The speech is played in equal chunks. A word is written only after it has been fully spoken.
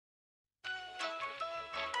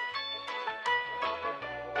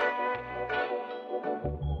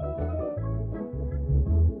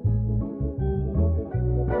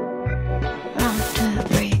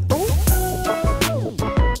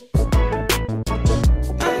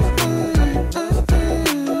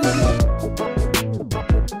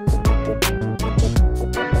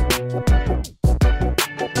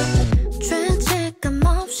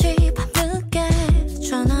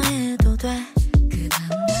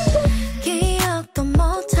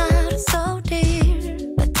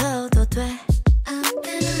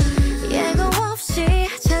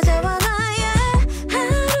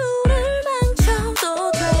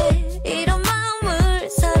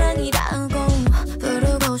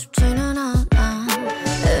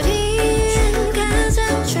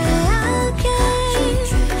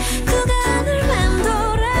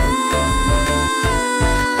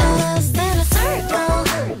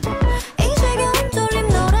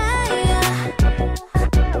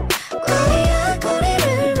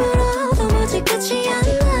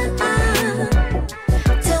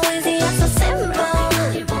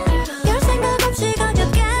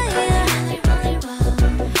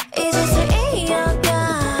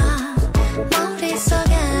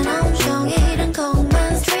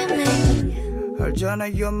알잖아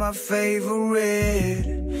you're my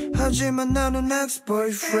favorite. 하지만 나는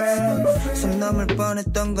ex-boyfriend. 선 넘을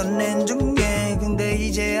뻔했던 건 인정해. 근데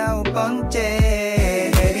이제 9번째.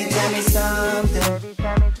 Baby tell me something.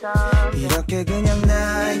 이렇게 그냥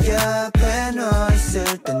나 옆에 너 있을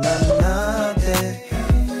때 난 어때?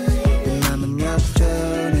 내 맘은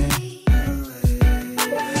역전해.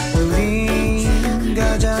 우린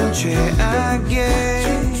가장 최악의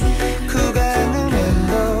구간을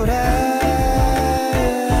맴돌아.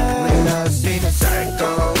 We lost in a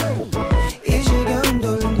cycle. 이 지겨운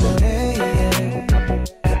돌림노래.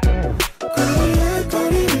 꼬리에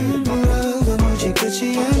꼬리를 물어도 무지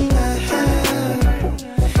끝이 안 나.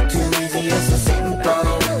 So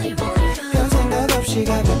simple. 별 생각 없이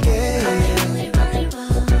가볍게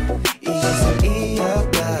이제서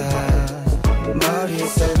이어가.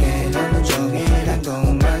 머릿속엔 온종일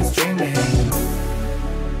곡만 streaming.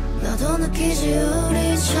 너도 느끼지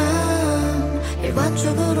우리 참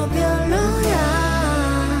일관적으로 별로야.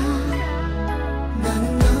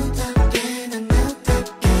 나는 너답게 난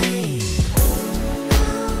너답게.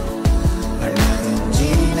 얼마든지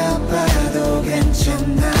나빠도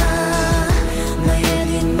괜찮아. 너의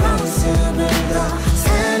뒷모습을 더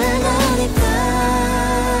사랑하니까.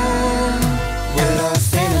 We're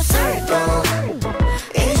lost in a circle.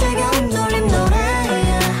 이 지겨운 돌림노래.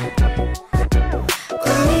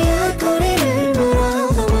 꼬리에 꼬리를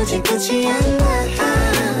물어도 무지 끝이 안 나.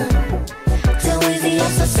 Too easy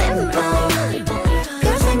and so simple.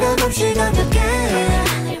 별 생각 없이 가볍게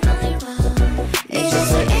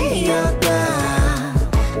이제서 이어가.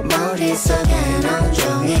 머릿속엔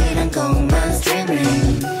온종일 곡만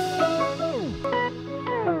streaming.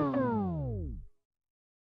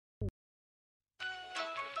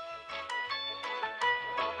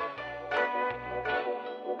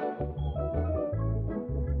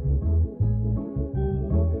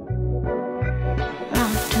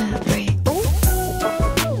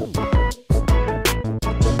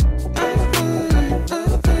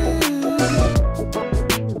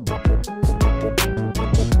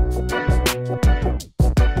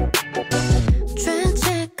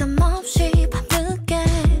 죄책감 없이 밤늦게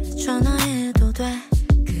전화해도 돼.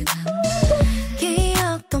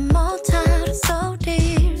 기억도 못할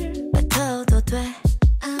소리를 뱉어도 돼.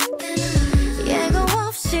 예고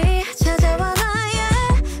없이 찾아와 나의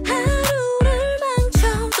하루를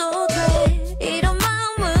망쳐도 돼. 이런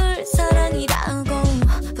마음을 사랑이라고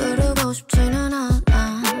부르고 싶지는 않아.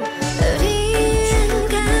 우린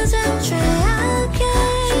가장 최악의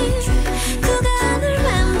구간을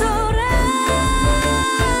맴돌아.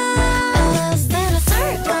 Lost in a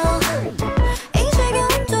circle. 이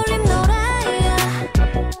지겨운 돌림노래.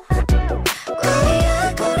 꼬리에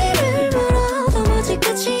꼬리를 물어도 무지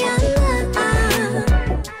끝이 안 나.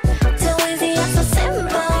 Too easy and so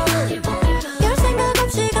simple. 별 생각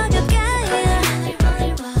없이 가볍게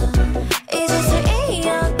이제서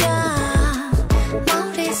이어가.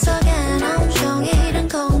 머릿속엔 온종일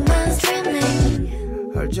곡만 streaming.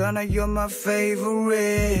 알잖아 you're my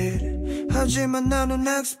favorite. 하지만 나는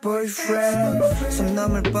ex-boyfriend. 선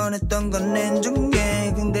넘을 뻔했던 건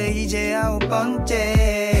인정해. 근데 이제 9번째.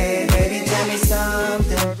 Baby tell me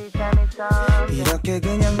something. 이렇게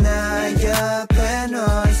그냥 나 옆에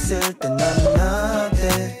너 있을 때 난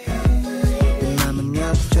어때? 내 맘은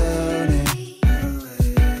역전해.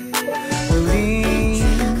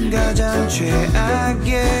 우린 가장 최악의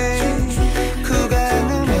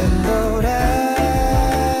구간을 맴돌아.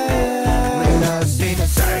 We lost in a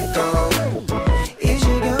cycle. 이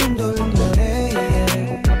지겨운 돌림노래.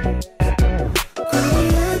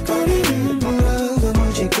 꼬리에 꼬리를 물어도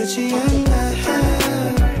무지 끝이 안 나.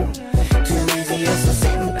 Too easy and so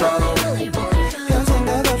simple. 별 생각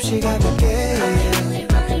없이 가볍게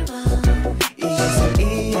이제서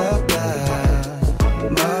이어가.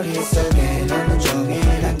 머릿속엔 온종일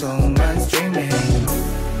곡만 streaming.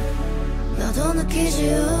 너도 느끼지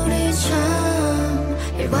우리 참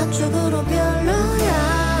일관적으로 별로야.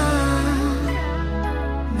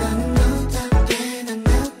 나는 너답게 난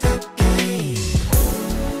너답게.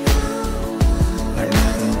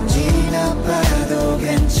 얼마든지 나빠도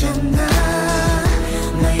괜찮아.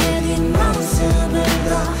 너의 뒷모습을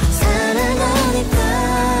더 사랑하니까.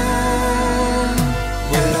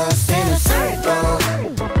 We're lost in a circle.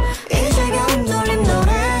 이 지겨운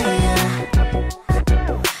돌림노래.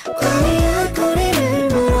 꼬리에 꼬리를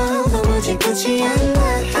물어도 무지 끝이 안 나.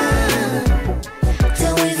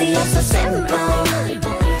 Too easy and so simple.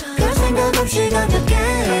 별 생각 없이 가볍게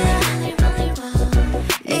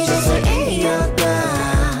이제서 이어가.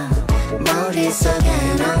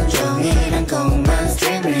 머릿속엔 온종일 곡만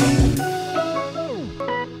streaming.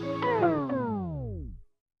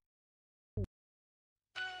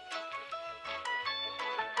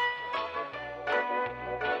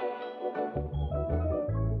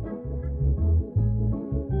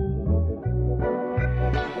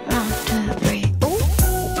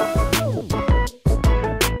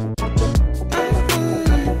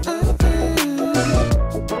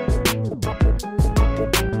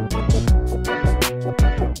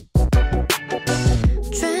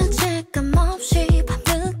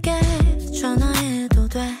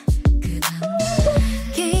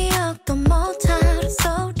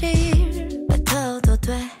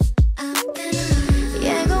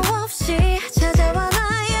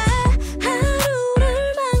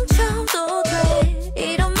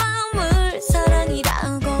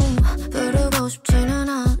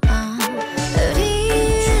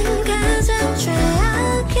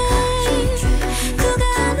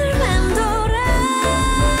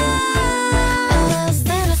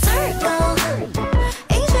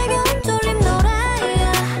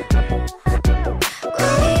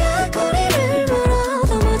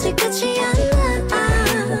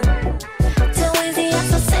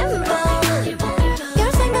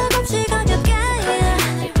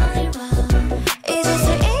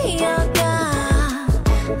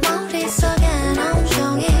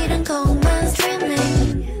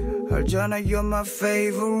 you're my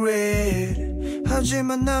favorite.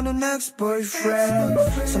 하지만 나는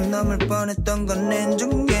ex-boyfriend. 선 넘을 뻔했던 건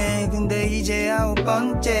인정해. 근데 이제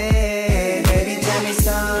 9번째. Baby tell me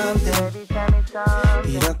something.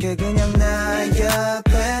 이렇게 그냥 나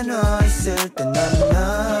옆에 너 있을 때 나는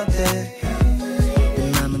어때?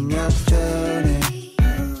 내 맘은 역전해.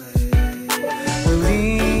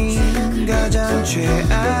 우린 가장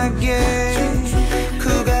최악의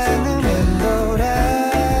구간을 맴돌아.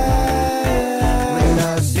 When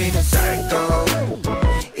I see the cycle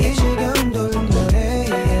이 지겨운 돌림노래.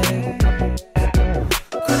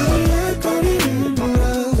 꼬리에 꼬리를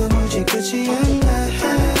물어도 무지 끝이 안 나.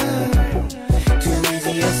 Too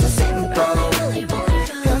easy, it's so simple.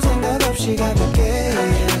 별 생각 없이 가볍게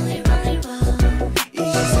이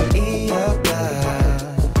짓을 이어가.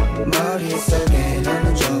 머릿속에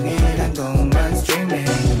온종일 공만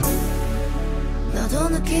streaming. 너도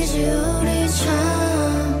느끼지 우리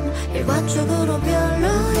참 일관적으로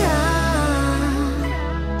별로야.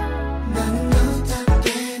 나는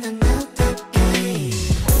너답게 난 너답게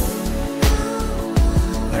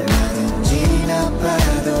얼마든지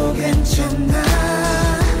나빠도 괜찮아.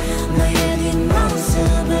 너의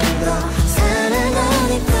뒷모습을 더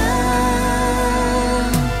사랑하니까.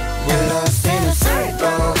 We're lost in a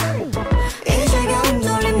circle 이 지겨운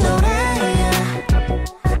돌림노래야.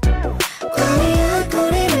 꼬리에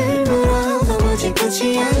꼬리를 물어도 무지 끝이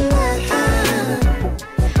안 나.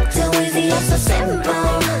 Too easy, it's so simple.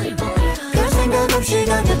 별 생각 없이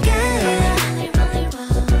가볍게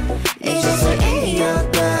이 짓을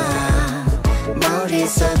이어가.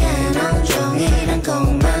 머릿속엔 온종일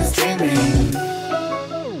공만 streaming.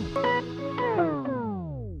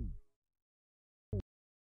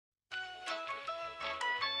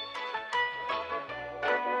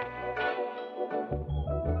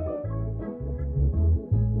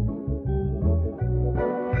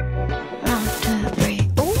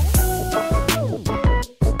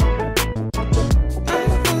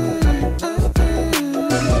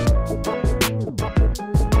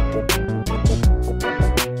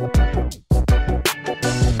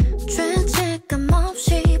 죄책감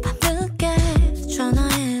없이 밤늦게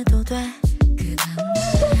전화해도 돼.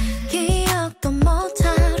 기억도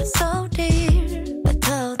못할 소리를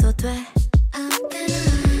뱉어도 돼.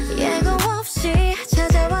 예고 없이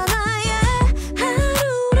찾아와 나의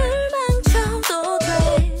하루를 망쳐도 돼.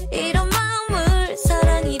 이런 마음을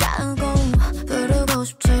사랑이라고 부르고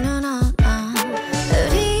싶지는 않아.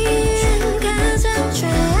 우린 가장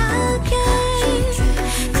최악의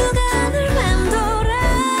구간을 맴돌아.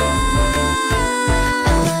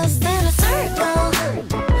 Lost in a circle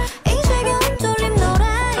이 지겨운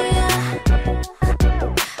돌림노래야.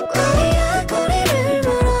 꼬리에 꼬리를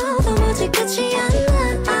물어도 무지 끝이 안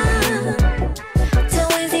나. Too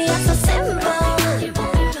easy, it's so simple.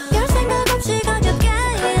 별 생각 없이 가볍게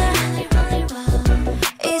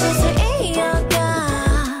이 짓을 이어가.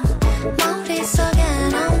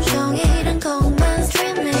 머릿속엔 온종일 공만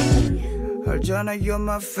streaming. 알잖아 you're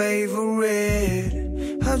my favorite.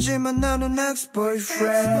 하지만 나는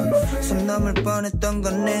ex-boyfriend. 선 넘을 뻔했던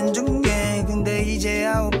건 인정해. 근데 이제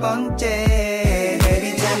 9번째.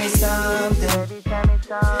 Baby tell me something.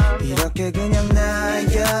 이렇게 그냥 나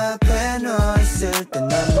옆에 너 있을 때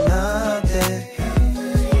나는 어때?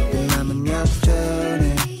 내 맘은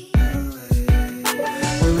역전해.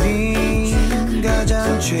 우린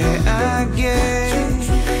가장 최악의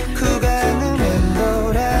구간을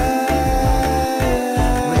맴돌아.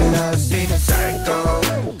 When I see the cycle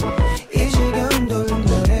이 지겨운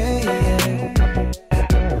돌림노래.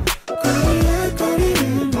 꼬리에 꼬리를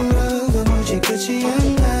물어도 무지 끝이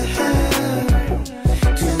안 나.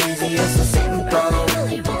 Too easy, it's so simple.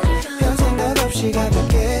 별 생각 없이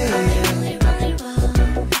가볍게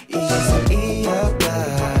이 짓을 이어가.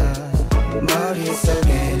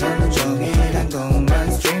 머릿속엔 온종일 공만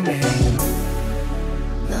streaming.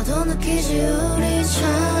 너도 느끼지 우리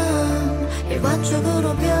참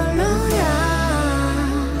일관적으로 별로야.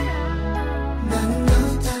 나는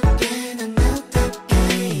너답게 난 너답게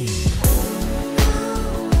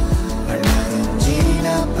얼마든지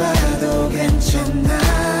나빠도 괜찮아.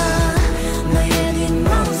 너의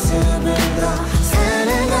뒷모습을 더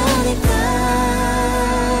사랑하니까.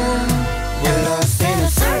 We're lost in a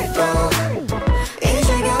circle 이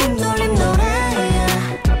지겨운 돌림노래야.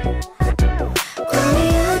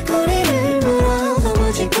 꼬리에 꼬리를 물어도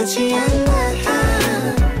무지 끝이 안 나.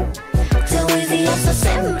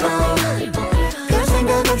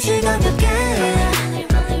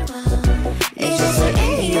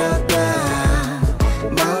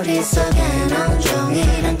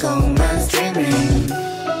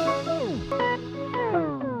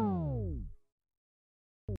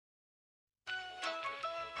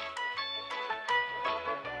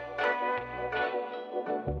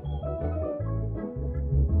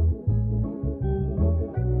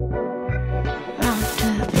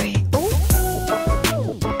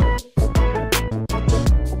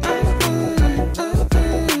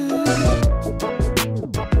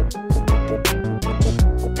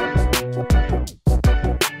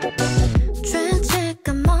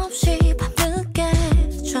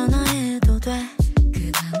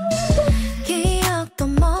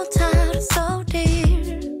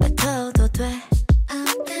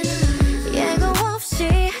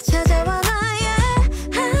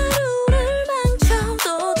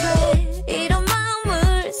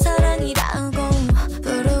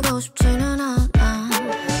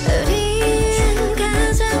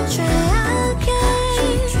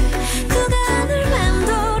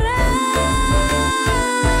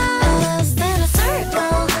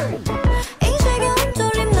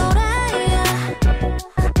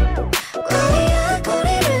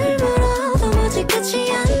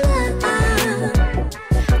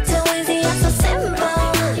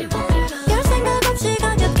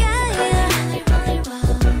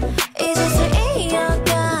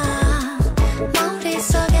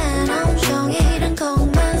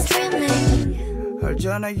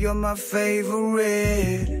 알잖아 you're my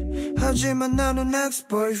favorite 하지만 나는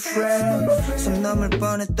ex-boyfriend 선 넘을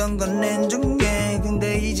뻔했던 건 인정해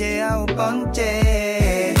근데 이제 9번째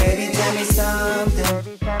Baby tell me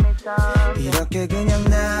something 이렇게 그냥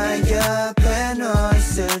나 옆에 너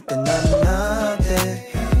있을 때 나는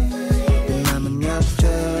어때 내 맘은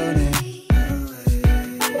역전해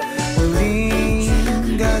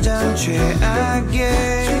우린 가장 최악의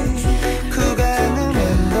구간을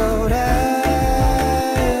맴돌아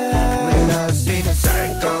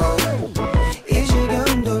이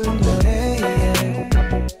지겨운 돌림노래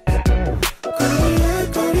꼬리에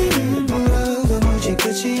꼬리를 물어 도무지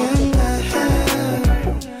끝이 안 나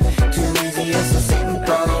Too easy it's so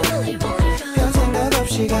simple 별 생각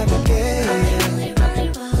없이 가볍게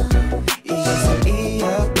이제서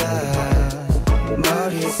이어가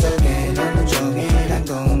머릿속에 온종일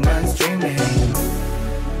곡만 streaming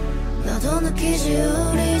너도 느끼지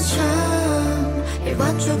우리 참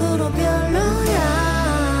일관적으로 별로야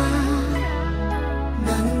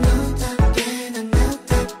나는 너답게 난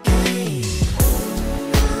너답게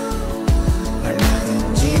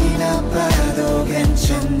얼마든지 나빠도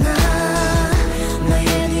괜찮아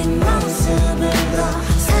너의 뒷모습을 더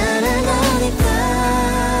사랑하니까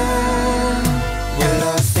We're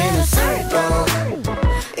lost in a circle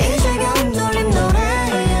이 지겨운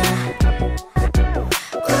돌림노래야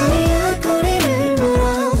꼬리에 꼬리를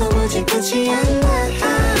물어 도무지 끝이 안 나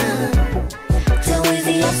Too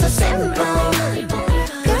easy it's so simple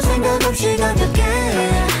별 생각 없이 가볍게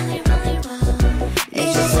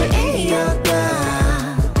이제서 이어가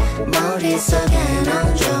머릿속엔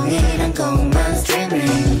온종일 곡만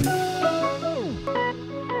streaming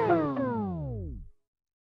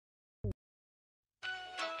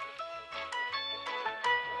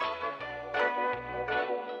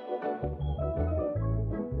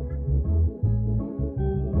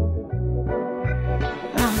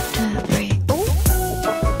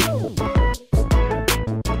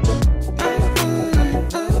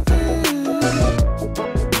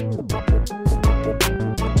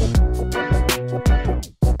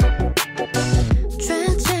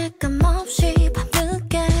죄책감 없이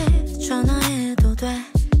밤늦게 전화해도 돼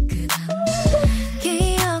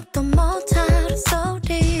기억도 못할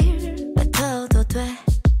소리를 뱉어도 돼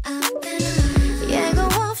예고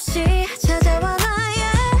없이 찾아와 나의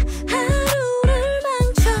하루를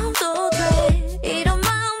망쳐도 돼 이런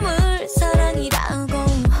마음을 사랑이라고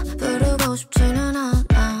부르고 싶지는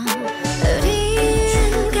않아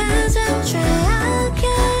우린 가장 최악의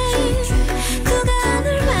구간을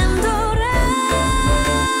맴돌아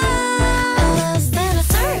Lost in a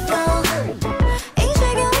circle 이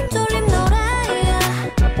지겨운 돌림노래야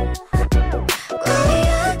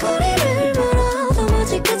꼬리에 꼬리를 물어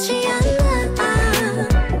도무지 끝이 안 나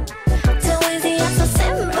Too easy it's so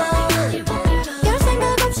simple 별 생각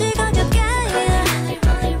없이 가볍게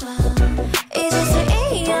이제서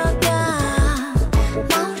이어가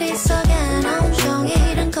머릿속엔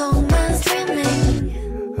온종일 곡만 streaming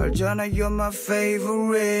알잖아 you're my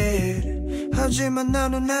favorite 하지만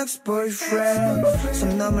나는 ex-boyfriend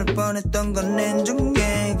선 넘을 뻔했던 건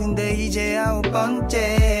인정해 근데 이제 9번째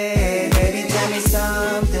Baby tell me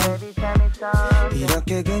something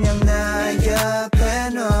이렇게 그냥 나 옆에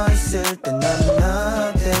너 있을 때 나는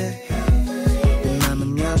어때 내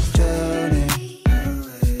맘은 역전해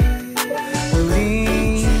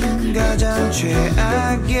우린 가장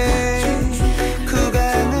최악의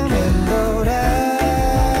구간을 맴돌아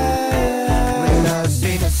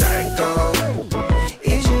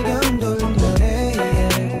이 지겨운 돌림노래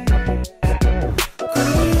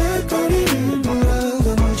꼬리에 꼬리를 물어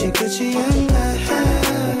도무지 끝이 안 나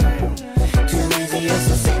Too easy it's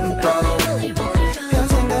so simple 별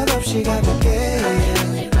생각 없이 가볍게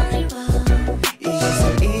이제서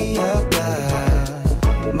이어가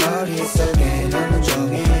머릿속엔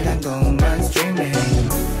온종일 곡만 streaming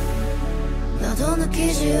너도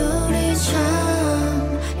느끼지 우리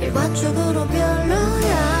참 일관적으로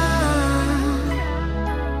별로야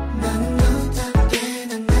나는 너답게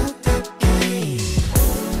난 너답게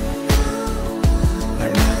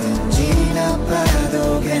얼마든지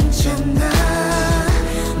나빠도 괜찮아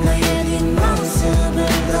너의 뒷모습을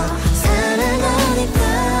더 사랑하니까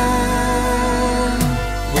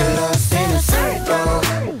We're lost in a circle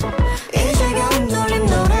이 지겨운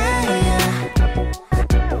돌림노래야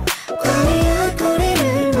꼬리에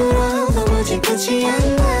꼬리를 물어 도무지 끝이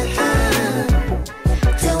안 나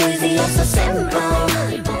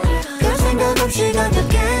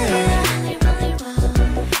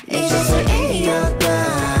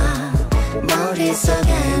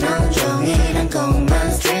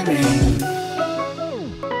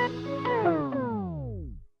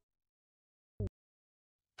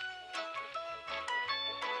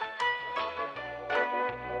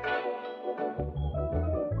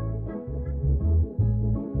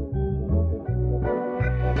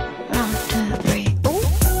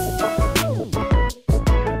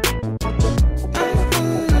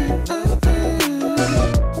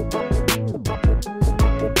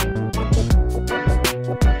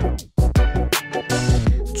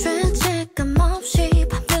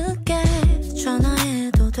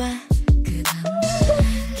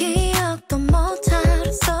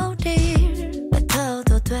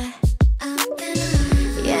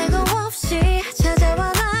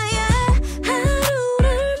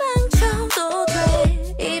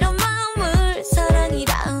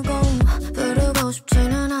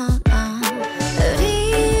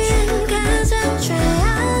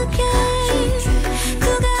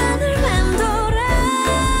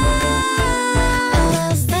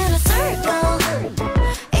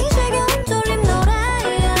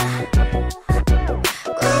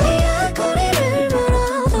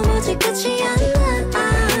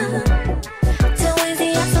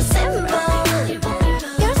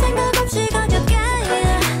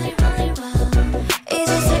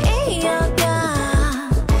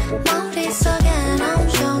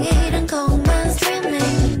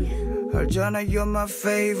알잖아 you're my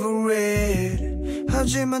favorite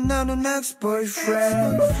하지만 나는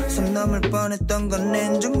ex-boyfriend 선 넘을 뻔했던 건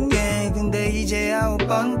인정해 근데 이제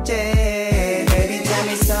 9번째 Baby tell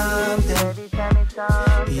me something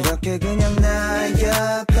이렇게 그냥 나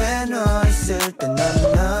옆에 너 있을 때 나는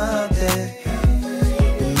어때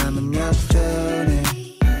내 맘은 역전해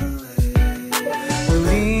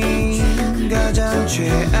우린 가장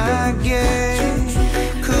최악의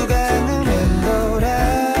구간을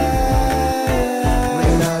맴돌아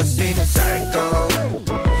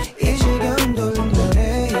이 지겨운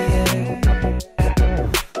돌림노래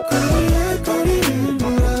거리에 거리를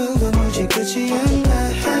물어 도무지 끝이 안 나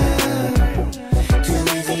Too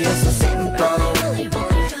easy it's so simple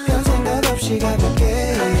별 생각 없이 가볍게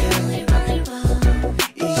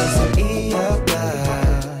이제서 이어가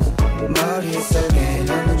머릿속에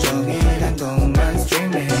너는 종일 공만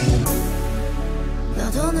streaming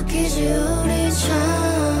너도 느끼지 우리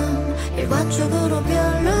참 일반적으로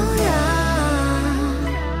별로야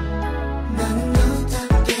나는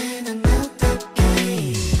너답게 난 너답게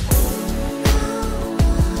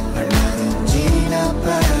얼마든지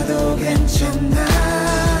나빠도 괜찮아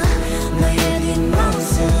너의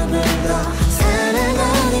뒷모습을 더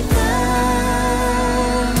사랑하니까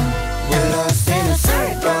We're lost in a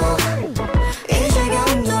circle 이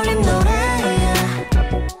지겨운 돌림노래야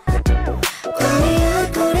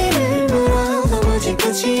꼬리에 꼬리를 물어 도무지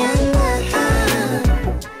끝이 안 나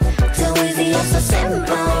Too easy it's so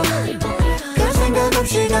simple 별 생각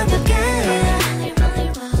없이 가볍게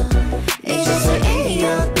이제서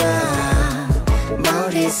이어가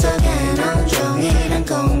머릿속엔 온종일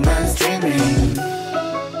공만 streaming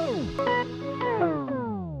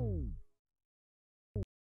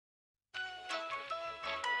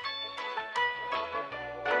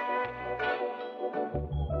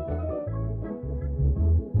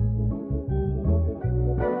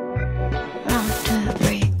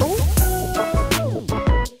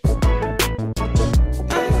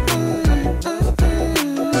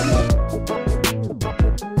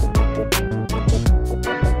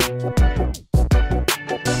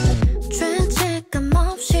죄책감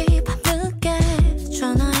없이 밤늦게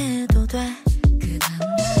전화해도 돼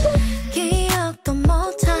기억도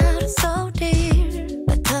못할 소리를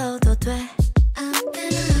뱉어도 돼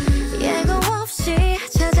예고 없이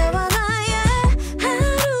찾아와 나의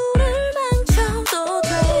하루를 망쳐도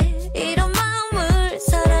돼 이런 마음을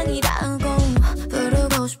사랑이라고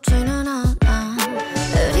부르고 싶지는 않아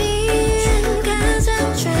우린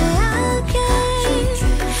가장 최악의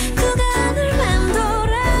구간을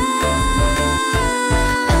맴돌아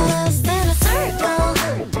Lost in a circle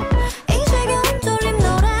이 지겨운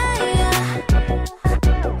돌림노래야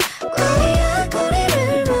꼬리에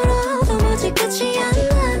꼬리를 물어 도무지 끝이 안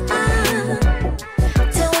나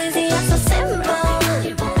Too easy it's so simple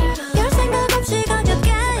별 생각 없이 가볍게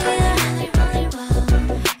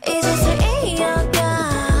이제서 이어가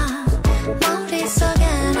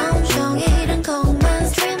머릿속엔 온종일 공만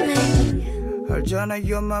streaming 알잖아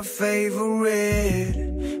you're my favorite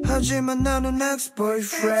하지만 나는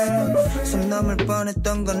ex-boyfriend 선 넘을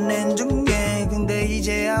뻔했던 건 인정해 근데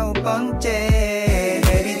이제 9번째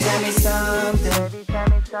Baby tell me something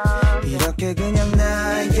이렇게 그냥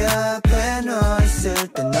나 옆에 너 있을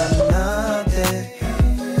때 나는 어때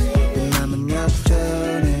내 맘은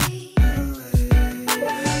역전해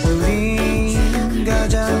우린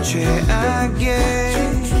가장 최악의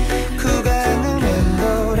구간을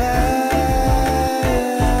맴돌아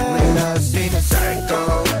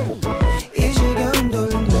이 지겨운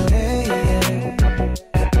돌림노래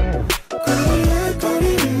거리에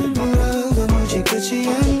거리를 물어 도무지 끝이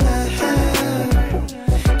안 나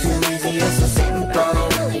Too easy it's so simple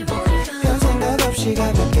별 생각 없이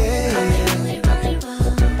가볍게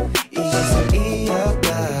이제서 이어가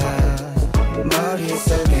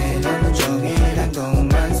머릿속엔 온종일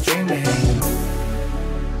공만 streaming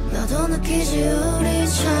너도 느끼지 우리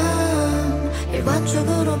참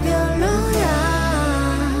일반적으로 별로야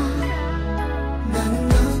나는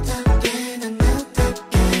너답게 난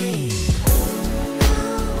너답게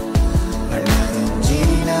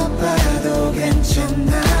얼마든지 나빠도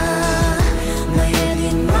괜찮아 너의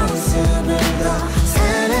뒷모습을 더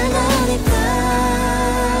사랑하니까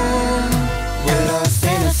We're lost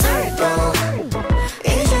in a circle 이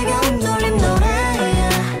지겨운 돌림노래야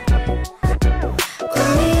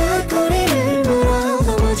꼬리에 꼬리를 물어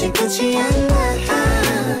도무지 끝이 안 나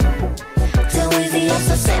Too easy it's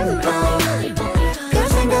so simple 별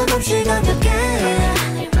생각 없이 가볍게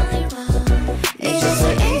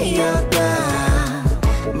이제서 이어가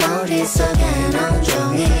머릿속엔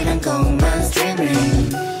온종일 공만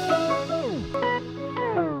streaming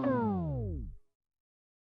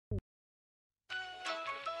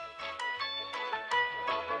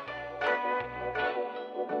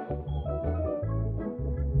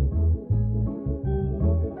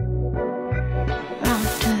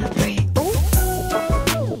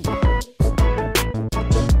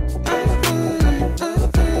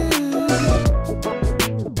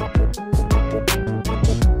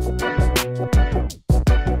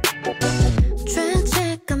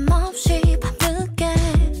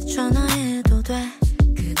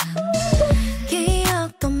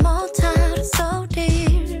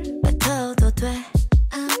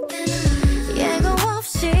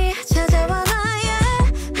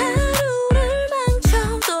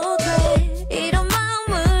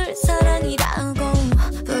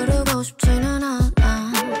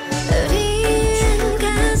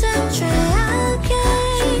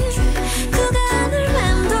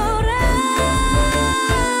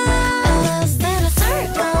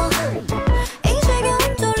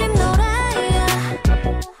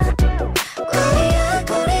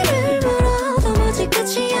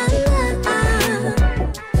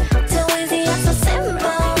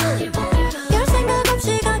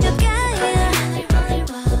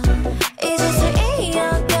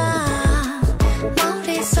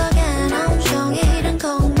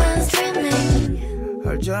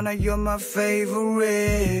알잖아 you're my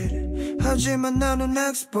favorite 하지만 나는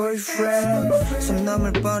ex-boyfriend 선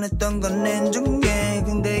넘을 뻔했던 건 인정해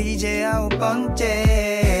근데 이제 9번째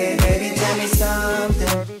Baby tell me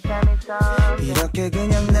something 이렇게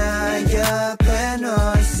그냥 나 옆에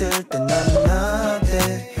너 있을 때 나는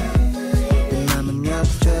어때 내 맘은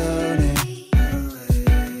역전해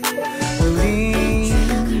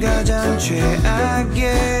우린 가장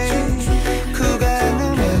최악의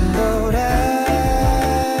구간을 맴돌아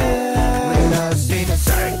We lost in a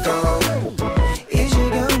cycle 이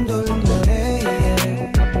지겨운 돌림노래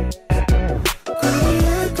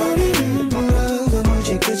거리야 거리를 물어도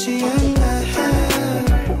무지 끝이 않나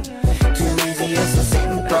Too easy and so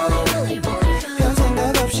simple 별 생각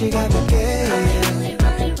없이 가볍게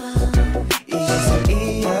이제서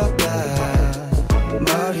이어가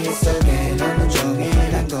머릿속에 온종일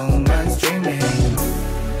공만 streaming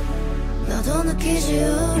너도 느끼지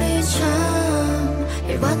우리 참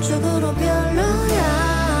일관적으로 별로야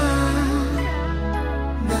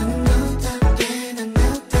나는 너답게 난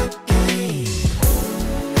너답게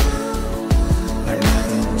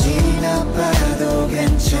얼마든지 나빠도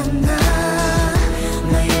괜찮아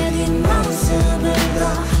너의 뒷모습을 더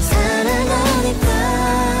사랑하니까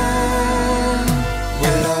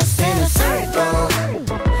We're lost in a circle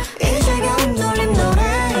이 지겨운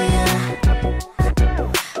돌림노래야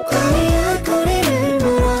거리야 거리를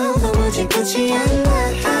물어도 무지 끝이 안나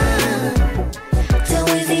Too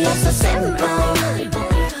easy and so simple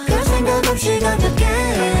별 생각 없이 가볍게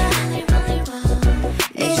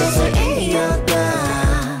이제서 이어가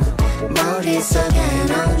머릿속엔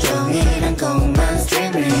온종일 공만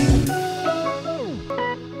streaming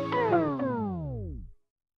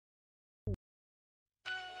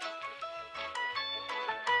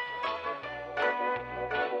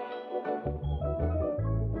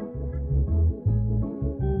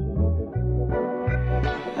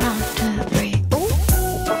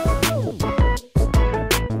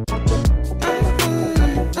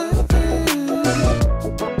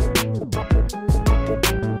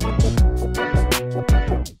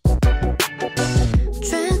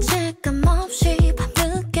죄책감 없이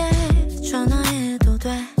밤늦게 전화해도 돼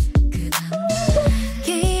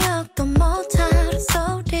기억도 못할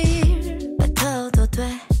소리를 뱉어도 돼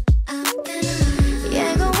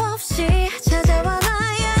예고 없이 찾아와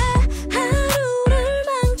나의 하루를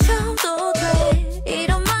망쳐도 돼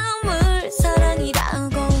이런 마음을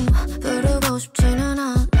사랑이라고 부르고 싶지는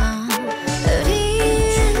않아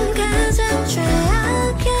우린 가장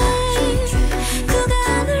최악의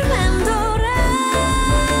구간을 맴돌아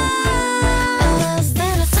Lost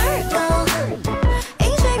in a circle 이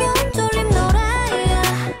지겨운 돌림노래야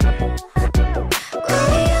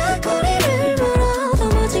거리야 거리를 물어도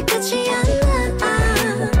무지 끝이 안나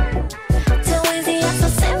Too easy and so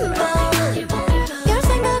simple 별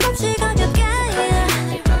생각 없이 가볍게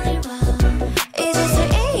이제서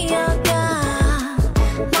이어가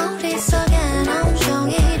머릿속엔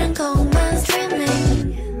온종일 공만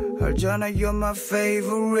streaming 알잖아 you're my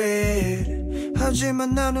favorite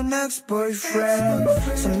하지만 나는 ex-boyfriend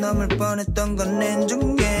선 넘을 뻔했던 건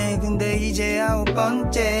인정해 근데 이제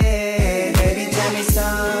 9번째 Baby tell me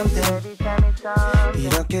something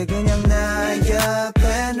이렇게 그냥 나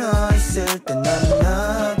옆에 너 있을 때 나는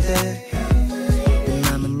어때 내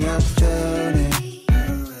맘은 역전해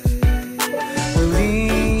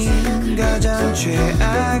우린 가장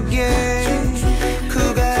최악의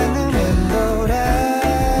구간을 맴돌아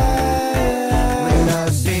We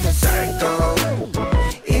lost in a cycle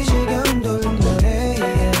이 지겨운 돌림노래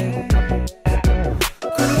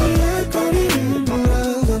거리야 거리를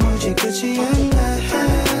물어도 무지 끝이 않나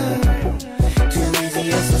Too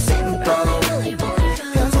easy and so simple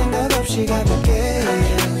별 생각 없이 가볍게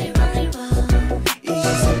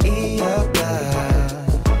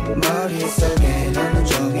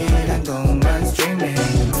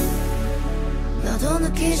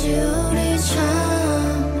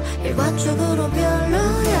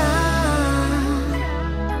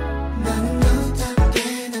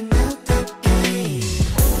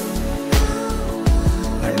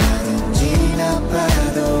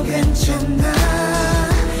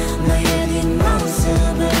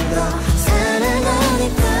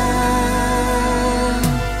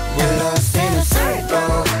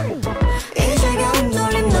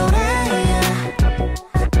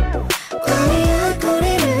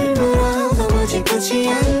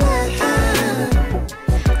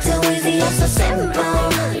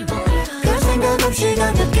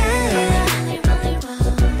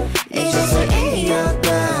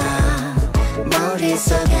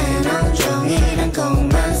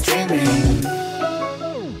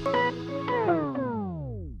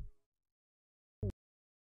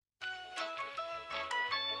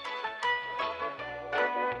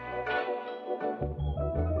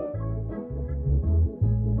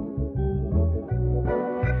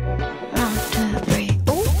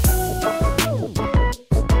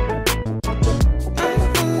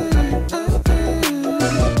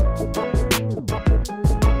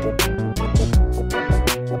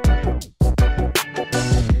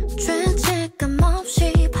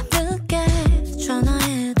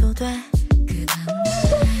돼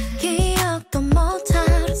기억도 못할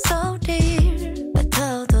소리를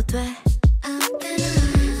뱉어도 돼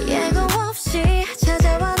예고 없이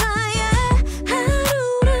찾아와 나의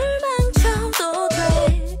하루를 망쳐도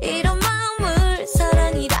돼 이런 마음을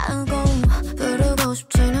사랑이라고 부르고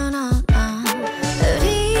싶지는 않아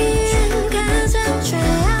우린 가장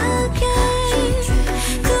최악의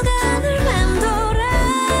구간을 맴돌아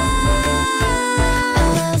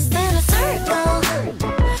Lost in a circle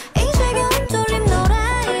이제 겨운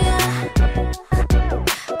돌림노래야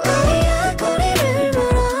꼬리야 꼬리를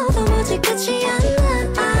물어도 뭐지 끝이 안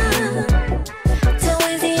나 Too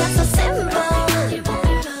easy and so simple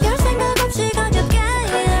별 생각 없이 가볍게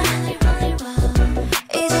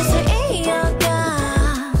이제슬 이어가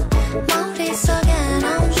머릿속엔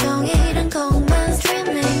온종일은 곡만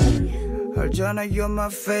streaming 알잖아 you're my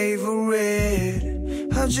favorite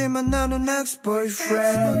하지만 나는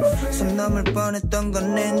ex-boyfriend 선 넘을 뻔했던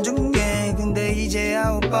건 인정해 근데 이제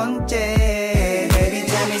 9번째 Baby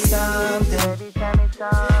tell me something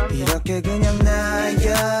이렇게 그냥 나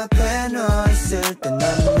옆에 너 있을 때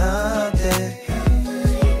나는 어때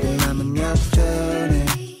내 맘은 역전해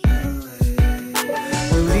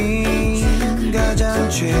우린 가장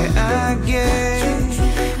최악의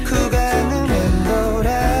구간을 맴돌아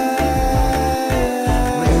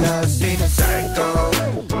We're lost in a cycle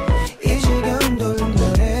이 지겨운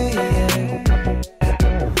돌림노래에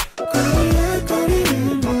꼬리에 꼬리를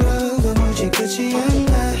물어도 뭐지 끝이 안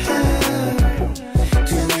나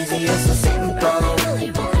Too easy and so simple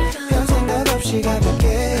별 생각 없이 가볍게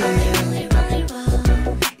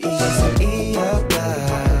이제서 이어가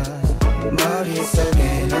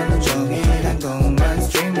머릿속엔 온종일 곡만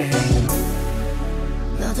streaming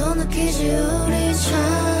너도 느끼지 우리 참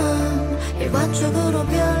일반적으로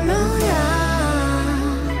별로야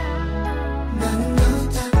나는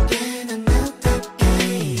너답게 난 너답게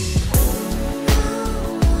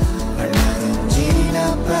얼마든지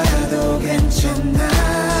나빠도 괜찮아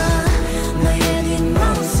너의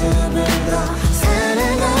뒷모습을 더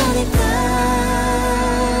사랑하니까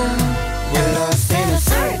We're lost in a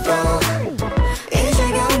circle 이제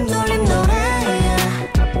겨운 돌림노래야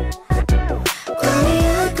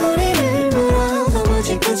꼬리야 꼬리를 물어도 뭐지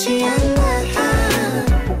끝이 안 나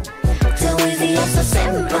Too easy and so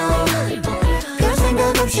simple 별 생각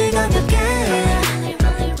없이 가볍게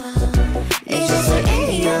이제슬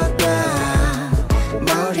이어가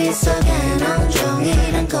머릿속엔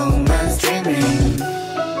온종일 곡만 streaming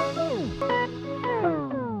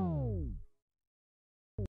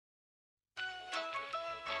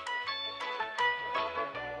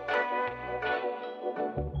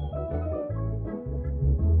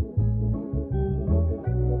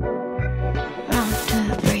One,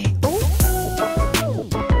 two, three, ooh.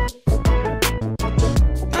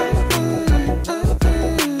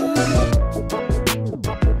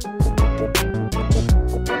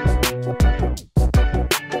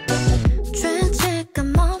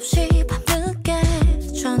 죄책감 없이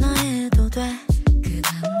밤늦게 전화해도 돼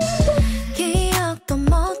기억도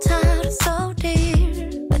못할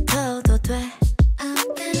소리를 뱉어도 돼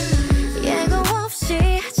예고 없이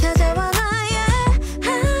찾아와 나의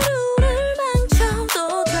하루를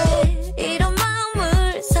망쳐도 돼 이런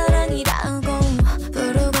마음을 사랑이라고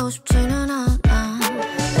부르고 싶지는 않아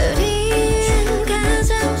우린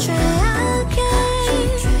가장 최악의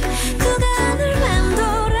구간을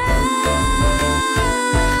맴돌아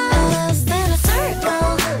Lost in a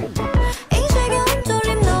circle 이제 겨운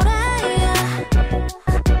돌림노래야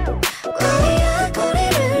꼬리야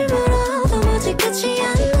꼬리를 물어도 뭐지 끝이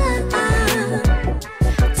안 나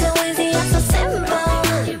Too easy and so simple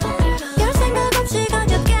별 생각 없이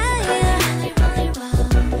가볍게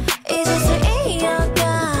이제슬 이어가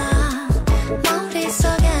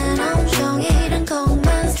머릿속엔 온종일은 곡만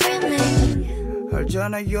streaming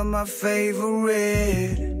알잖아 you're my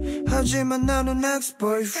favorite 하지만 나는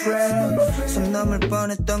ex-boyfriend 선 넘을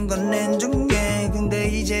뻔했던 건 인정해 근데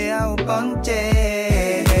이제 9번째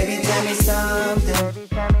Baby tell me something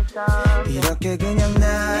이렇게 그냥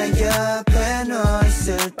나 옆에 너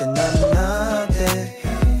있을 때 나는 어때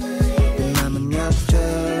내 맘은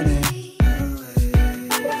역전해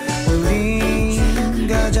우린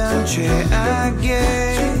가장 최악의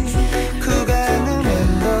구간을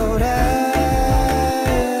맴돌아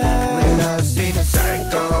We're lost in a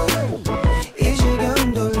cycle 이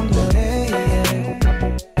지겨운 돌림노래에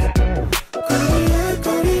꼬리에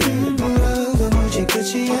꼬리를 물어도 뭐지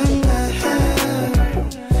끝이 안 나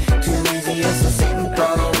Too easy and so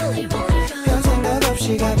simple 별 생각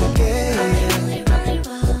없이 가볍게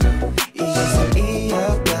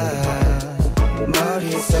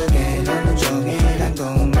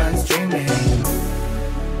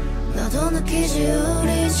너도 느끼지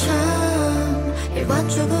우리 참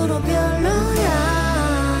일관적으로 별로야.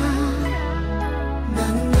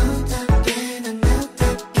 나는 너답게 난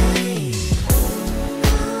너답게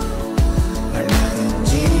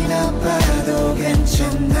얼마든지 나빠도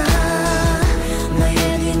괜찮아.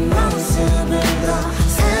 너의 뒷모습을 더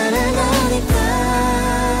사랑하니까.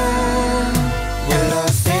 We're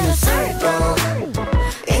lost in a circle.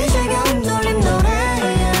 이제 겨우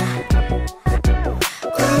돌림노래야.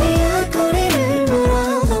 꼬리야 꼬리를 물어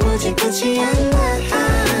도무지 끝이 안 나.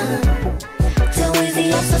 Too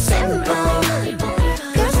easy, so simple.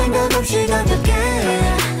 별 생각 없이 가볍게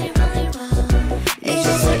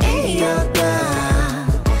이것을 이어가.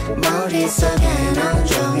 머릿속엔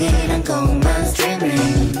온종일한 곡만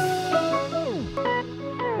streaming.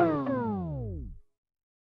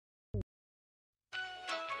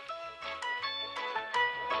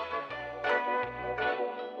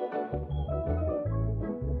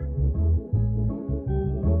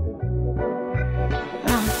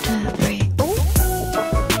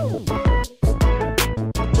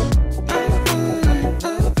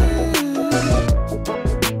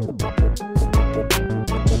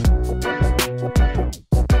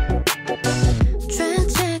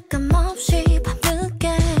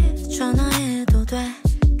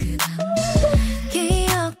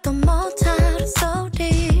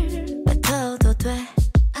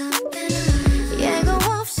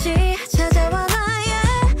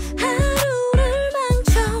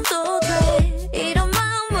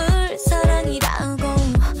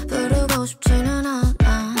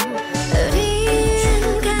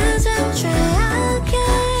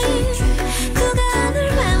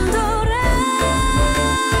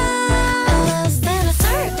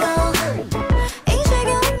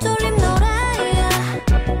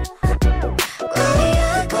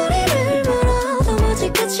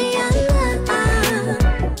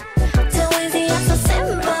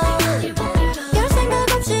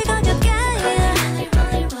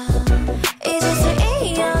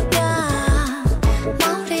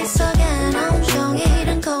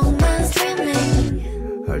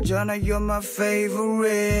 You're my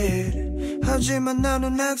favorite. 하지만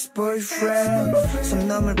나는 ex-boyfriend. 선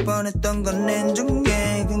넘을 뻔했던 건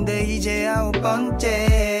인정해. 근데 이제 9번째.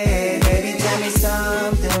 Baby tell me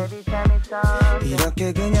something.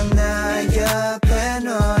 이렇게 그냥 나 옆에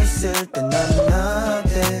너 있을 때 난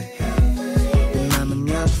어때? 내 맘은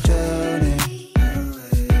역전해.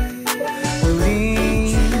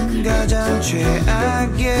 우린 가장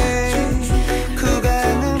최악의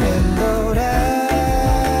구간을 맴돌아.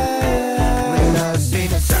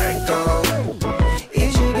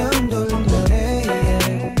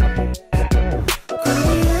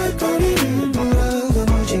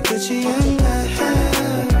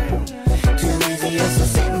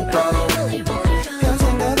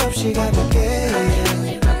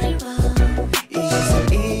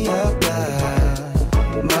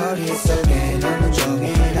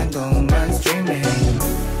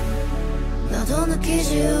 너도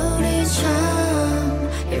느끼지 우리 참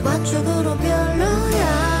일관적으로 별로야.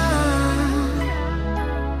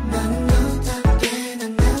 나는 너답게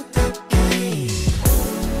난 너답게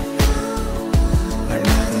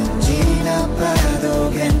얼마든지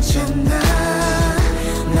나빠도 괜찮아.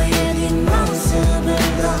 너의 뒷모습을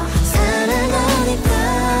더 사랑하니까.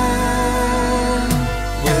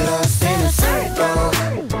 We're lost in a circle.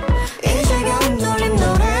 이제 겨우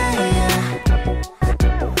돌림노래야.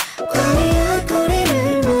 꼬리야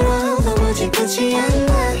꼬리를 물어 도무지 끝이 안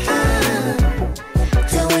나.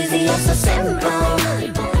 Too easy, so simple.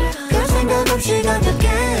 별 생각 없이 가볍게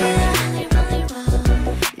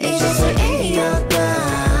이것을 이어가.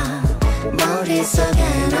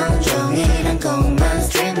 머릿속엔 온종일한 곡만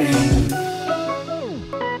streaming.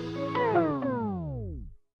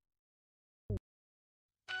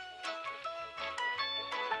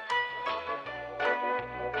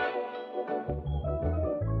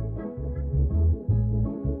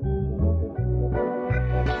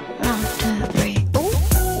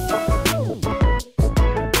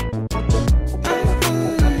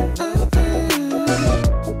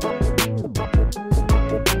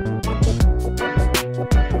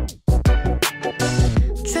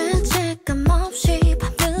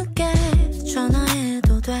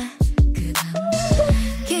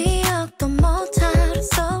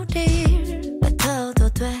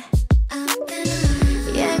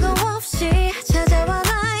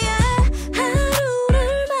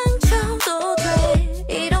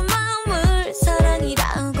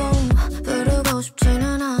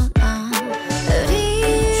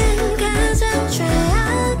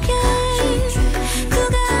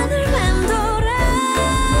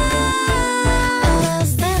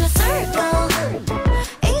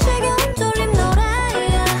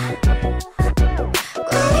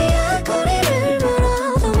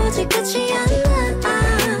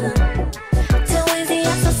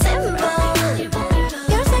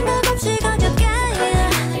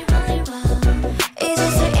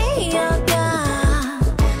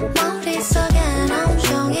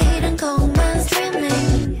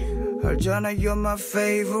 알잖아 you're my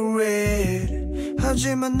favorite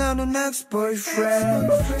하지만 나는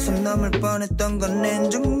ex-boyfriend 선 넘을 뻔했던 건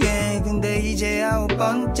인정해 근데 이제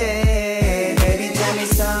 9번째 Baby tell me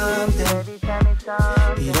something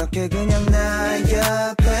이렇게 그냥 나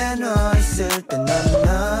옆에 너 있을 때 나는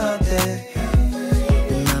어때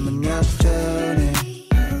남은 역전에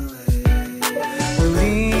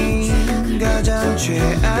우린 가장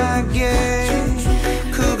최악의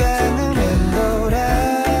구간을 맴돌아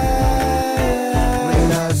We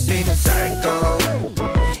lost in a cycle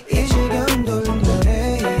이 지겨운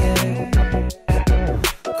돌림노래에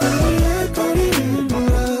거리에 거리를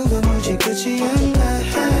물어 도무지 끝이 안 나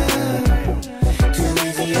Too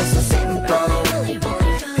easy it's so simple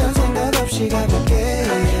별 생각 없이 가볍게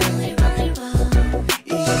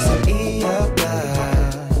이제서 이어가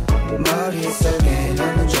머릿속에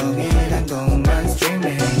너는 종일한 것만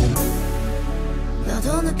streaming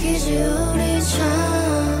너도 느끼지 우리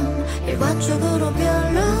참 일관적으로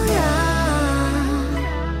별로야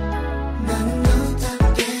나는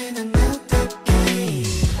너답게 난 너답게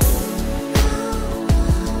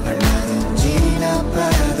얼마든지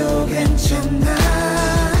나빠도 괜찮아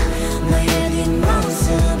너의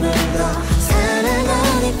뒷모습을 더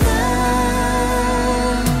사랑하니까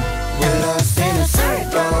We're lost in a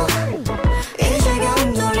circle 이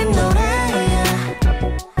지겨운 돌림노래야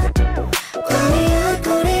꼬리에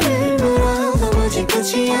꼬리를 물어 도무지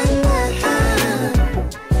끝이 안 나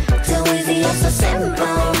Too easy it's so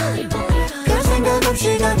simple 별 생각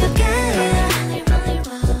없이 가볍게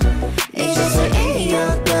이제서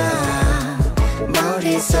이어가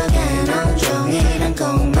머릿속엔 온종일한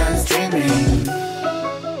것만 streaming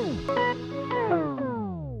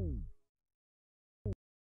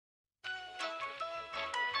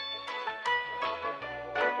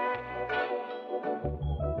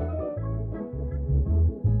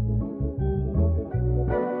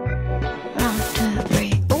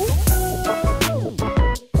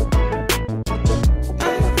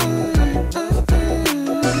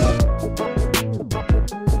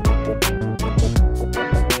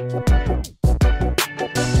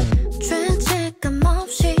죄책감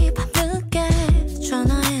없이 밤늦게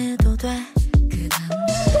전화해도 돼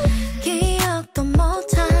기억도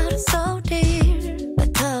못할 소리를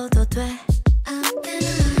뱉어도 돼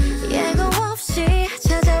예고 없이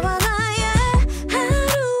찾아와 나의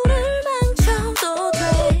하루를 망쳐도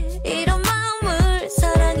돼 이런 마음을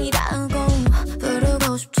사랑이라고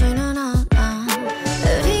부르고 싶지는 않아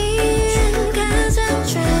우린 가장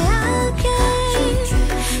최악의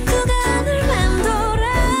구간을 맴돌아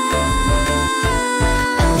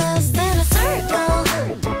Lost in a circle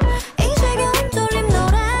이 지겨운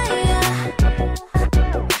돌림노래야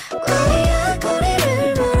꼬리에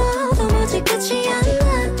꼬리를 물어 도무지 끝이 안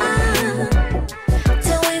나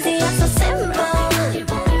Too easy it's so simple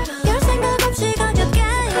별 생각 없이 가볍게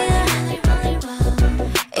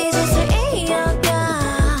이제서 이어가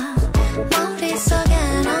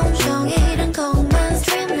머릿속엔 온종일한 곡만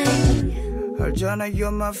streaming 알잖아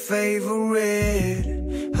you're my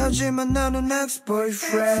favorite 하지만 나는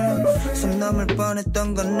ex-boyfriend 선 넘을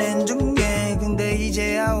뻔했던 건 인정해 근데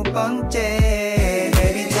이제 9번째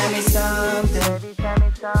Baby tell me something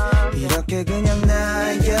이렇게 그냥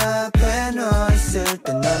나 옆에 너 있을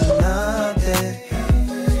때 나는 어때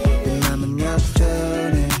남은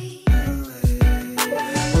역전에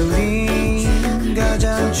우린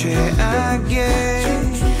가장 최악의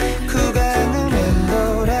구간을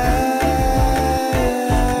맴돌아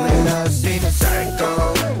We lost in a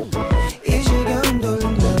cycle 이 지겨운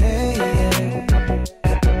돌림노래에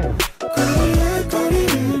거리에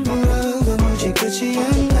거리를 물어 도무지 끝이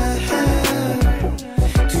안 나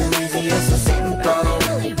Too easy it's so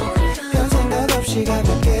simple 별 생각 없이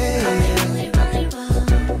가볍게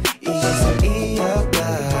이제서 이어가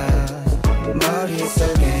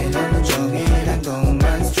머릿속엔 온종일한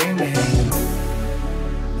것만 streaming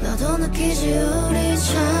너도 느끼지 우리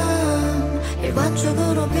참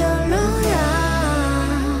일관적으로 별로야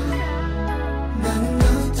나는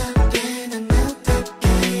너답게 난 너답게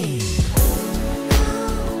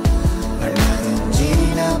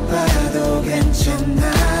얼마든지 나빠도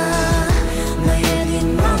괜찮아 너의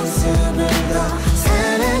뒷모습을 더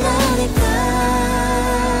사랑하니까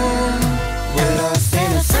We're lost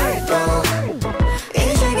in a circle 이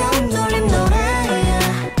지겨운 돌림노래야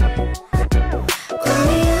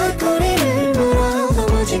꼬리에 꼬리를 물어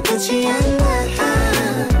도무지 끝이 안 나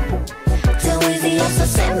Too easy it's so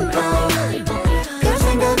simple 별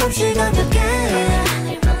생각 없이 가볍게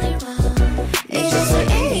이제서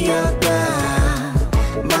이어가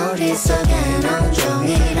머릿속엔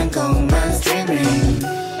온종일한 것만 streaming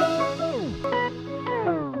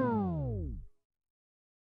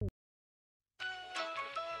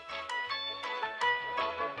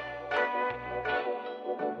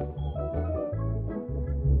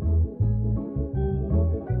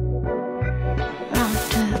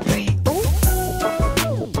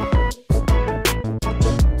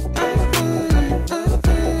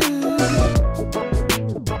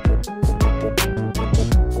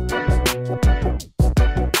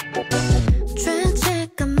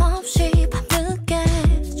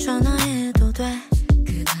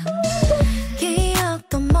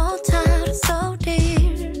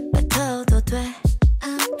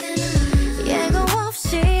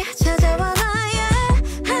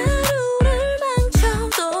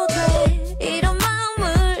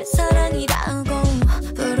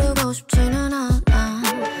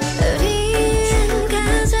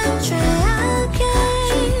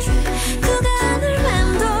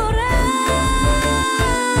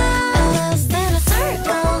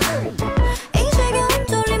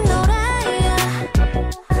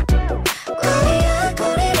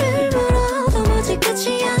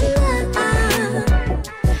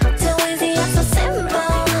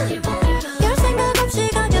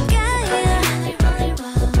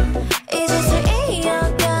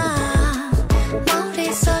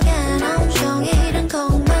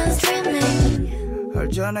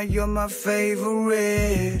알잖아 you're my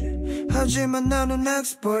favorite 하지만 나는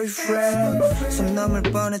ex-boyfriend 선 넘을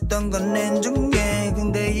뻔했던 건 인정해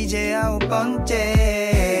근데 이제 9번째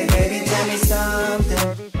Baby tell me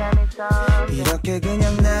something 이렇게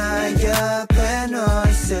그냥 나 옆에 너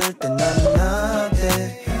있을 때 나는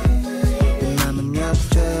어때 내 맘은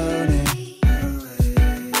역전해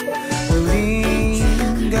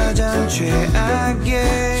우린 가장 최악의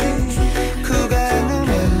구간을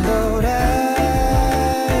맴돌아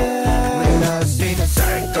We lost in a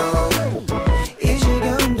cycle 이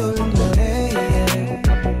지겨운 돌림노래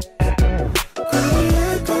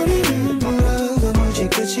거리야 거리를 물어도 무지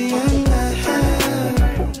끝이 안 나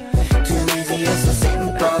Too easy and so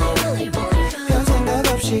simple 별 생각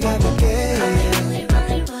없이 가볍게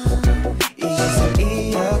이제서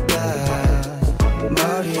이어가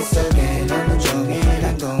머릿속에 온종일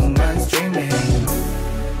공만 streaming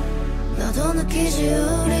너도 느끼지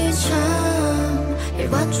우리 참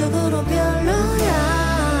일관적으로 별로야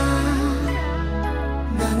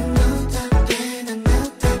나는 너답게 난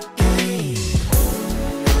너답게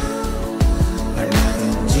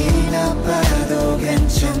얼마든지 나빠도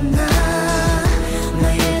괜찮아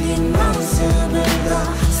너의 뒷모습을 더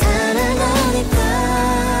사랑하니까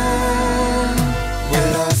We're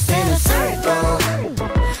lost in a circle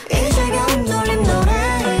이 지겨운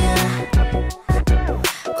돌림노래야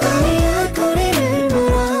꼬리야 꼬리를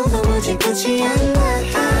물어도 무지 끝이 안 나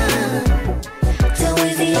Too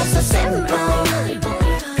easy and so simple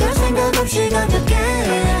별 생각 없이 가볍게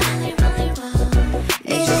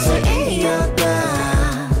이제서 이어가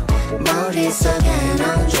머릿속엔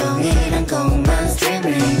온종일 공만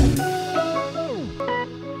streaming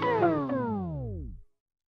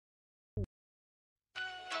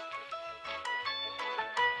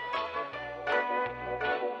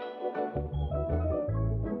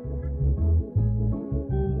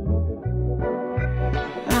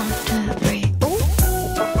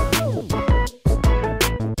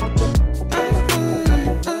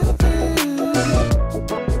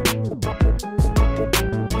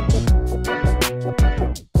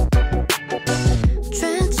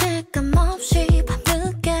죄책감 없이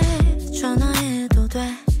밤늦게 전화해도 돼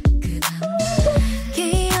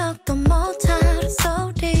기억도 못할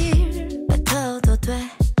소리를 뱉어도 돼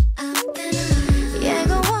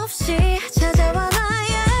예고 없이 찾아와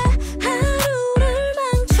나의 하루를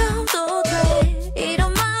망쳐도 돼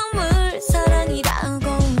이런 마음을 사랑이라고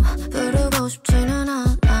부르고 싶지는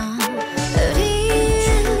않아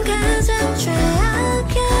우린 가장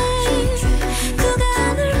최악의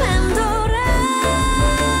구간을 맴돌아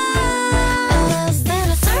Lost in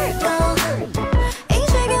a circle 이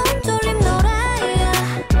지겨운 돌림노래야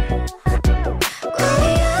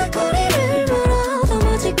꼬리야 꼬리를 물어도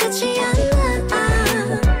무지 끝이 안 나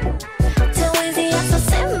Too easy and so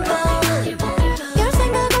simple 별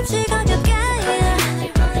생각 없이 가볍게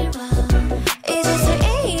이제서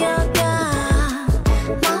이어가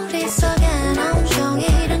머릿속엔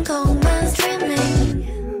온종일 공만 streaming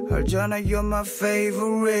알잖아 you're my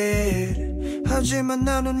favorite 하지만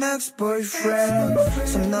나는 ex-boyfriend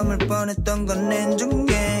선 넘을 뻔했던 건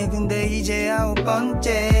인정해 근데 이제 9번째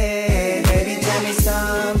Baby tell me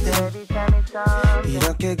something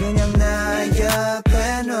이렇게 그냥 나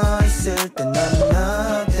옆에 너 있을 때 나는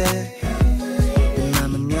어때 내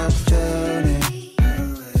맘은 역전해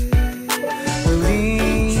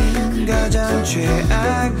우린 가장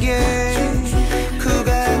최악의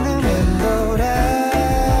구간을 맴돌아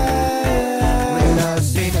We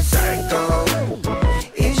lost in a cycle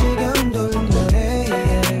이 지겨운 돌림노래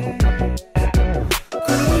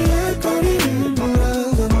거리야 거리를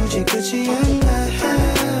물어도 무지 끝이 안 나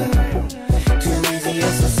Too easy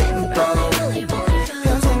and so simple 별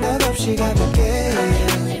생각 없이 가볍게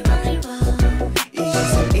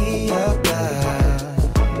이제서 이어가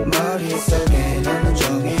머릿속엔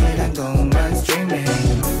온종일 공만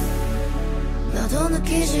streaming 너도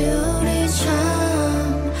느끼지 우리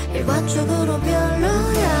참 일관적으로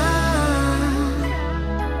별로야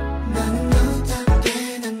나는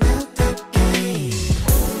너답게 난 너답게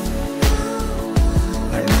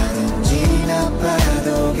얼마든지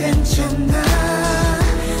나빠도 괜찮아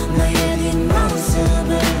너의 뒷모습을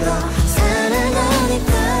더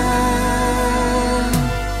사랑하니까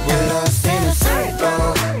We're lost in a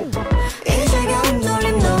circle 이 지겨운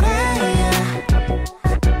돌림노래야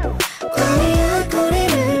꼬리야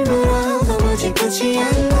꼬리를 물어도 무지 끝이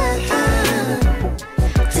안 나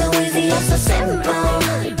Too easy and so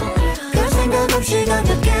simple 별 생각 없이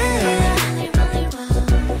가볍게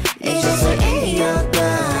이제서 이어가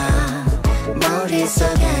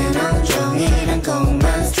머릿속엔 온종일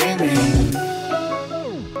공만 streaming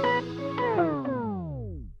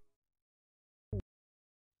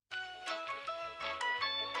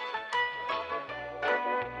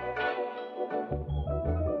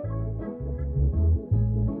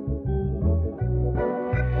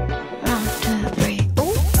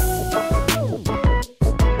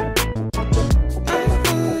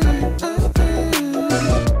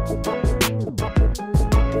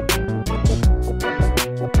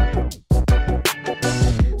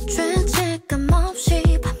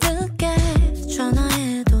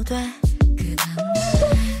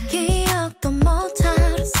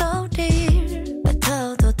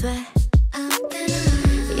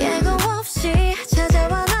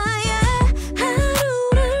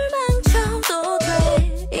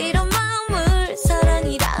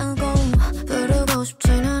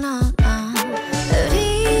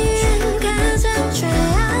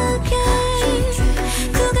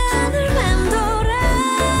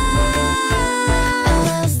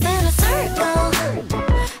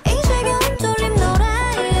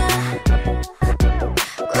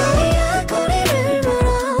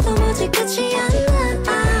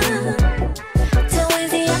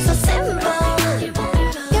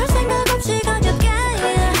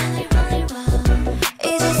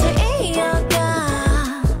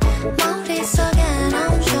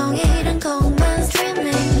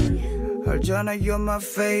알잖아 you're my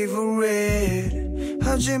favorite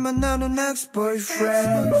하지만 나는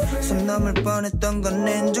ex-boyfriend 선 넘을 뻔했던 건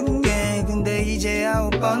인정해 근데 이제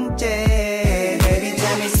 9번째 Baby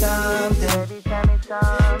tell me something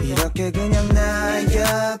이렇게 그냥 나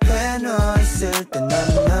옆에 너 있을 때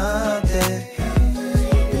나는 어때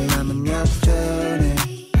남은 역전에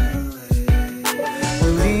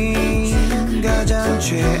우린 가장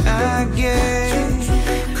최악의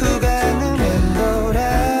구간을 맴돌아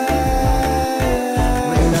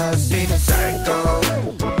When I see the circle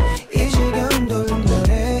이 지겨운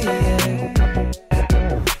돌림노래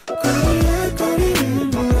거리야 거리를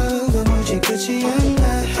물어도 무지 끝이 않나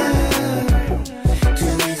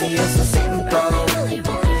Too easy it's so simple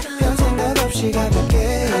별 생각 없이 가볍게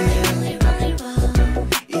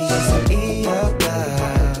이제서 이어가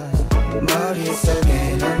머릿속에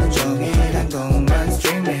온종일 공만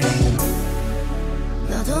streaming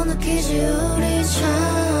너도 느끼지 우리 참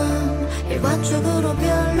일반적으로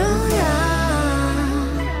별로야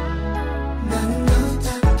나는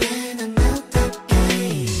너답게 난 너답게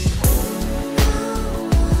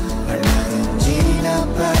얼마든지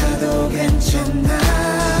나빠도 괜찮아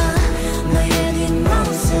너의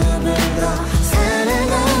뒷모습을 더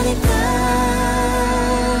사랑하니까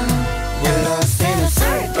We're lost in a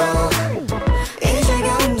circle 이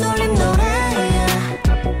지겨운 돌림노래야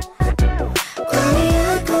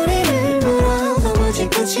꼬리야 꼬리를 물어도 무지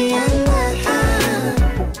끝이 안나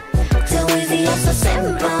Too easy it's so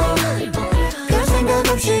simple 별 생각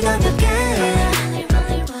없이 가볍게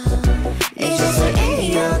이제서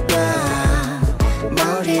이어가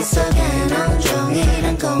머릿속엔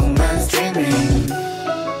온종일 공만 streaming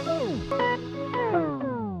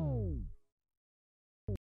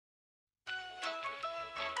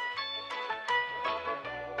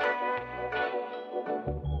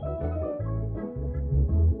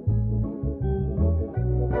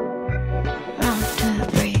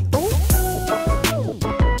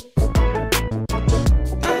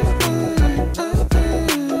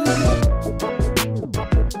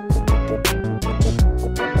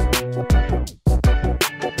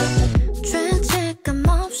죄책감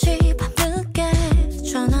없이 밤늦게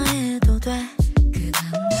전화해도 돼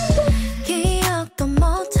기억도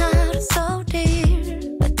못할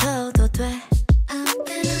소리를 뱉어도 돼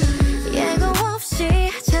예고 없이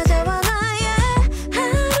찾아와 나의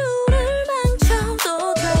하루를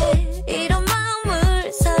망쳐도 돼 이런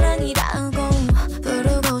마음을 사랑이라고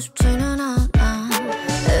부르고 싶지는 않아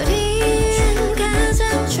우린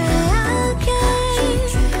가장 최악의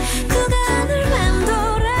구간을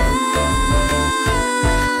맴돌아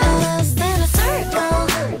Lost in a circle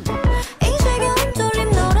이 지겨운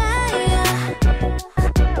돌림노래야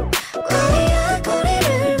꼬리야 꼬리를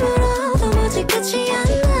물어도 무지 끝이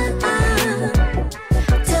안나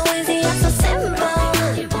Too easy it's so simple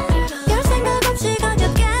별 생각 없이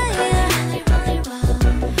가볍게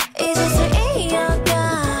이제서 이어가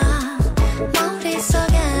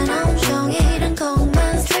머릿속엔 온종일 공만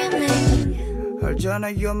streaming 알잖아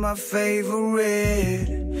you're my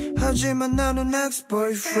favorite 하지만 나는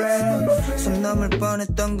ex-boyfriend 선 넘을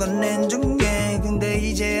뻔했던 건 인정해 근데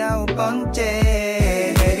이제 9번째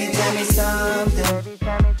Baby tell me something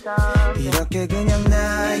이렇게 그냥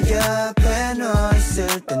나 옆에 너 있을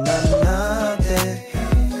때 나는 어때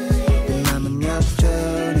남은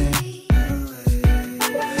역전에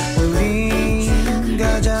우린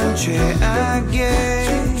가장 최악의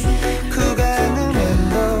구간을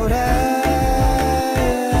맴돌아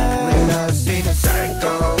When I see the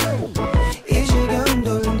circle 이 지겨운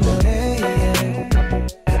돌림노래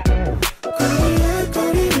거리야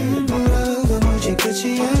거리를 물어도 무지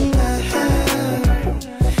끝이 않나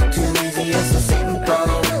Too easy it's so simple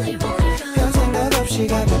별 생각 없이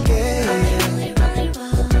가볍게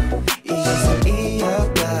이제서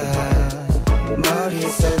이어가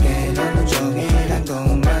머릿속엔 온종일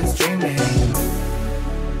공만 streaming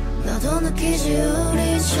너도 느끼지 우리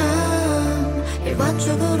참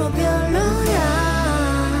일반적으로 별로야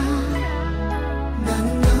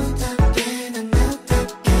나는 너답게 난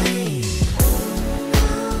너답게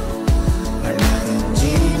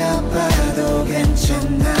얼마든지 나빠도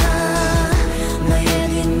괜찮아 너의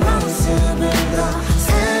뒷모습을 더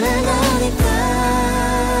사랑하니까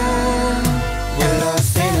We're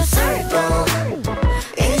lost in a circle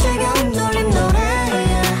이 지겨운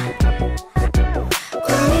돌림노래야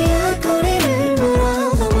꼬리야 꼬리를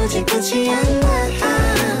물어도 무지 끝이 안나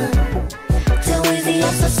Too easy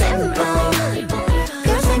it's so simple 별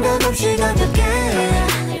생각 없이 가볍게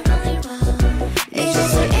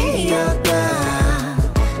이제서 이어가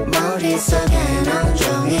머릿속에